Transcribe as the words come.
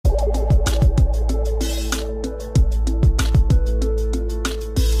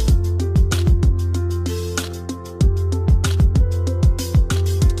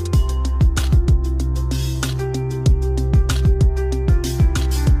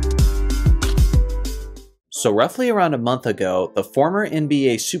So roughly around a month ago, the former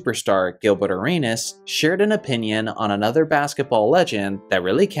NBA superstar Gilbert Arenas shared an opinion on another basketball legend that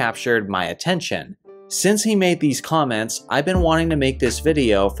really captured my attention. Since he made these comments, I've been wanting to make this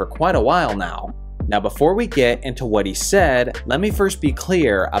video for quite a while now. Now before we get into what he said, let me first be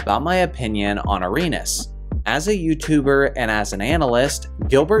clear about my opinion on Arenas. As a YouTuber and as an analyst,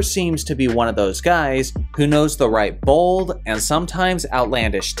 Gilbert seems to be one of those guys who knows the right bold and sometimes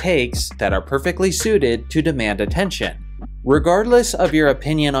outlandish takes that are perfectly suited to demand attention. Regardless of your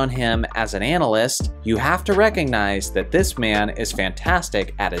opinion on him as an analyst, you have to recognize that this man is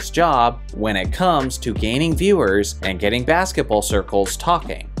fantastic at his job when it comes to gaining viewers and getting basketball circles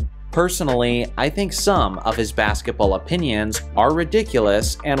talking. Personally, I think some of his basketball opinions are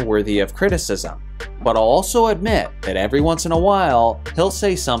ridiculous and worthy of criticism. But I'll also admit that every once in a while, he'll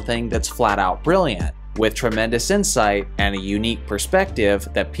say something that's flat out brilliant, with tremendous insight and a unique perspective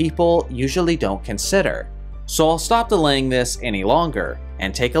that people usually don't consider. So I'll stop delaying this any longer,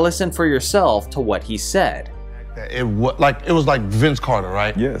 and take a listen for yourself to what he said. It was like Vince Carter,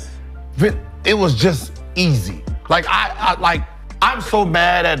 right? Yes. It was just easy. I'm so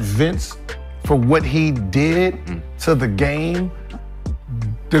mad at Vince for what he did to the game.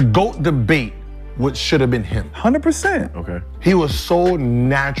 The GOAT debate, what should have been him. 100%. Okay. He was so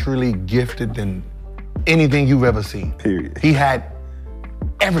naturally gifted than anything you've ever seen. Period. He had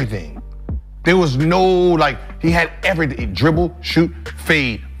everything. There was no, he had everything. Dribble, shoot,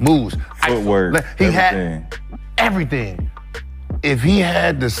 fade, moves. Footwork, He everything. had everything. If he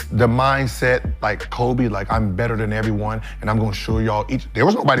had the mindset like Kobe, I'm better than everyone, and I'm gonna show y'all each, there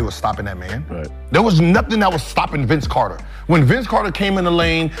was nobody who was stopping that man. Right. There was nothing that was stopping Vince Carter. When Vince Carter came in the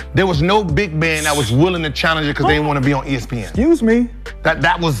lane, there was no big man that was willing to challenge it because they didn't want to be on ESPN. Excuse me.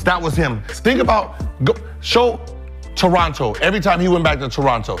 That was him. Think about, show Toronto, every time he went back to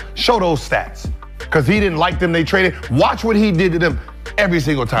Toronto, show those stats. Because he didn't like them, they traded. Watch what he did to them every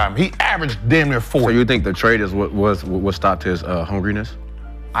single time. He averaged damn near 40. So you think the trade is what stopped his hungriness?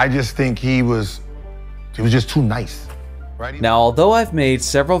 I just think he was just too nice. Right? Now, although I've made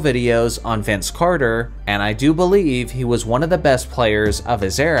several videos on Vince Carter, and I do believe he was one of the best players of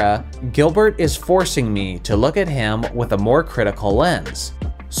his era, Gilbert is forcing me to look at him with a more critical lens.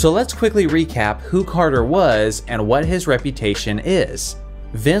 So let's quickly recap who Carter was and what his reputation is.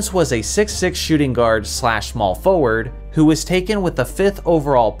 Vince was a 6'6" shooting guard / small forward who was taken with the 5th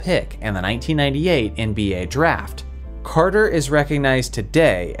overall pick in the 1998 NBA draft. Carter is recognized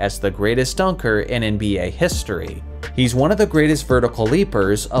today as the greatest dunker in NBA history. He's one of the greatest vertical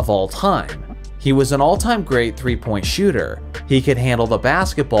leapers of all time. He was an all-time great three-point shooter. He could handle the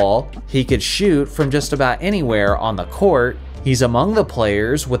basketball, he could shoot from just about anywhere on the court, he's among the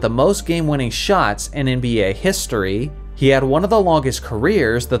players with the most game-winning shots in NBA history, he had one of the longest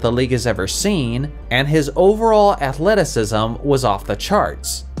careers that the league has ever seen, and his overall athleticism was off the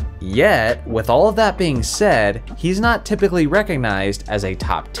charts. Yet, with all of that being said, he's not typically recognized as a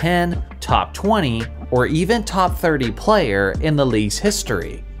top 10, top 20, or even top 30 player in the league's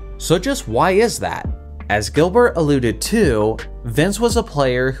history. So just why is that? As Gilbert alluded to, Vince was a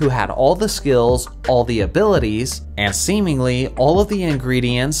player who had all the skills, all the abilities, and seemingly all of the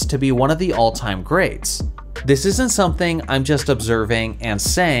ingredients to be one of the all-time greats. This isn't something I'm just observing and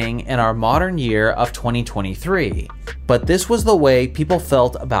saying in our modern year of 2023, but this was the way people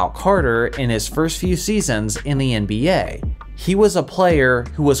felt about Carter in his first few seasons in the NBA. He was a player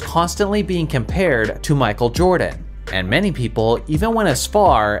who was constantly being compared to Michael Jordan, and many people even went as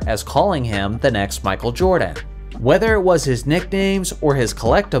far as calling him the next Michael Jordan. Whether it was his nicknames or his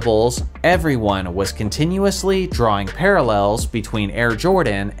collectibles, everyone was continuously drawing parallels between Air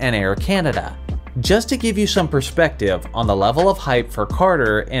Jordan and Air Canada. Just to give you some perspective on the level of hype for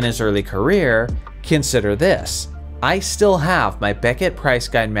Carter in his early career, consider this. I still have my Beckett Price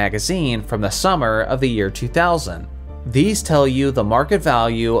Guide magazine from the summer of the year 2000. These tell you the market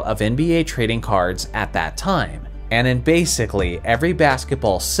value of NBA trading cards at that time. And in basically every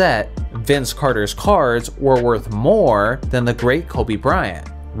basketball set, Vince Carter's cards were worth more than the great Kobe Bryant,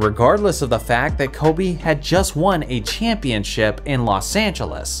 regardless of the fact that Kobe had just won a championship in Los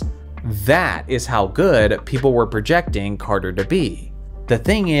Angeles. That is how good people were projecting Carter to be. The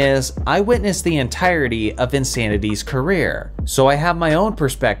thing is, I witnessed the entirety of Insanity's career, so I have my own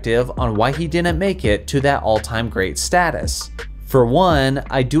perspective on why he didn't make it to that all-time great status. For one,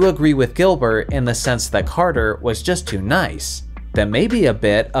 I do agree with Gilbert in the sense that Carter was just too nice. That may be a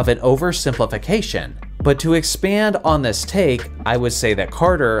bit of an oversimplification, But to expand on this take, I would say that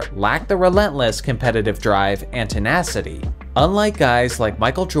Carter lacked the relentless competitive drive and tenacity. Unlike guys like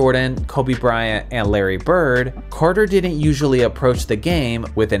Michael Jordan, Kobe Bryant, and Larry Bird, Carter didn't usually approach the game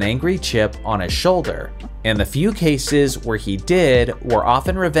with an angry chip on his shoulder. And the few cases where he did were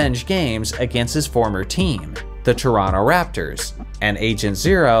often revenge games against his former team, the Toronto Raptors. And Agent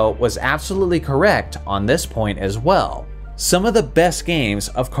Zero was absolutely correct on this point as well. Some of the best games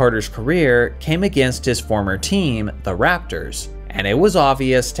of Carter's career came against his former team, the Raptors, and it was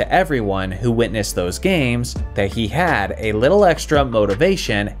obvious to everyone who witnessed those games that he had a little extra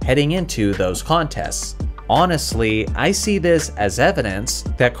motivation heading into those contests. Honestly, I see this as evidence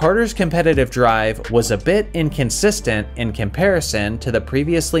that Carter's competitive drive was a bit inconsistent in comparison to the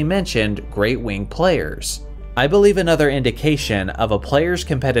previously mentioned great wing players. I believe another indication of a player's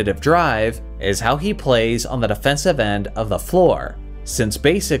competitive drive is how he plays on the defensive end of the floor, since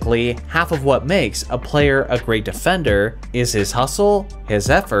basically half of what makes a player a great defender is his hustle, his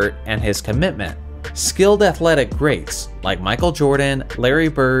effort, and his commitment. Skilled athletic greats like Michael Jordan, Larry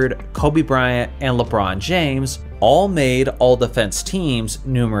Bird, Kobe Bryant, and LeBron James all made all-defense teams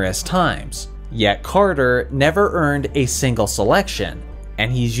numerous times, yet Carter never earned a single selection,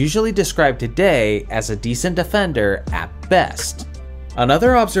 and he's usually described today as a decent defender at best.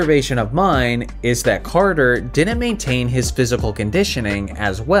 Another observation of mine is that Carter didn't maintain his physical conditioning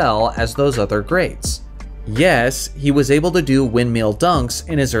as well as those other greats. Yes, he was able to do windmill dunks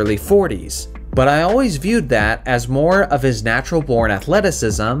in his early 40s, but I always viewed that as more of his natural-born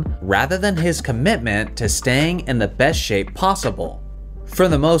athleticism rather than his commitment to staying in the best shape possible. For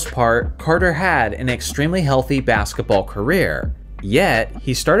the most part, Carter had an extremely healthy basketball career, yet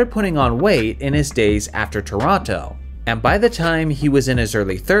he started putting on weight in his days after Toronto, and by the time he was in his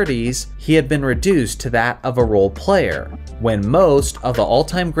early 30s, he had been reduced to that of a role player, when most of the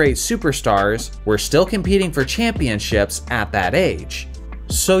all-time great superstars were still competing for championships at that age.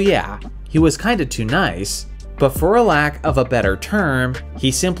 So yeah, he was kinda too nice, but for a lack of a better term,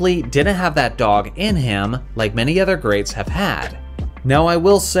 he simply didn't have that dog in him like many other greats have had. Now I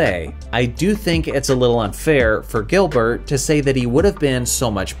will say, I do think it's a little unfair for Gilbert to say that he would have been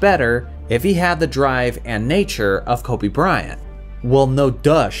so much better if he had the drive and nature of Kobe Bryant. Well, no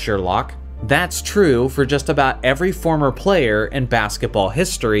duh, Sherlock. That's true for just about every former player in basketball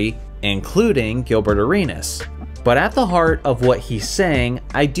history, including Gilbert Arenas. But at the heart of what he's saying,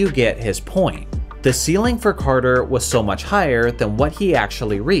 I do get his point. The ceiling for Carter was so much higher than what he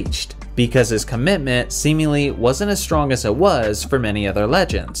actually reached, because his commitment seemingly wasn't as strong as it was for many other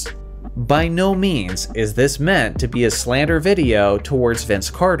legends. By no means is this meant to be a slander video towards Vince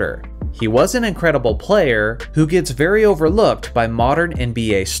Carter. He was an incredible player who gets very overlooked by modern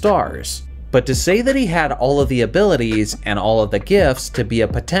NBA stars. But to say that he had all of the abilities and all of the gifts to be a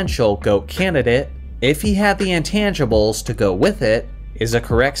potential GOAT candidate, if he had the intangibles to go with it, is a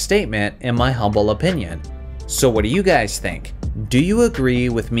correct statement in my humble opinion. So what do you guys think? Do you agree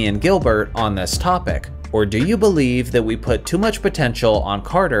with me and Gilbert on this topic? Or do you believe that we put too much potential on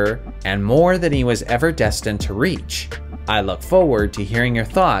Carter and more than he was ever destined to reach? I look forward to hearing your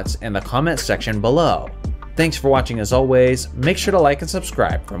thoughts in the comment section below. Thanks for watching as always, make sure to like and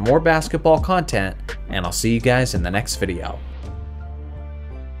subscribe for more basketball content, and I'll see you guys in the next video.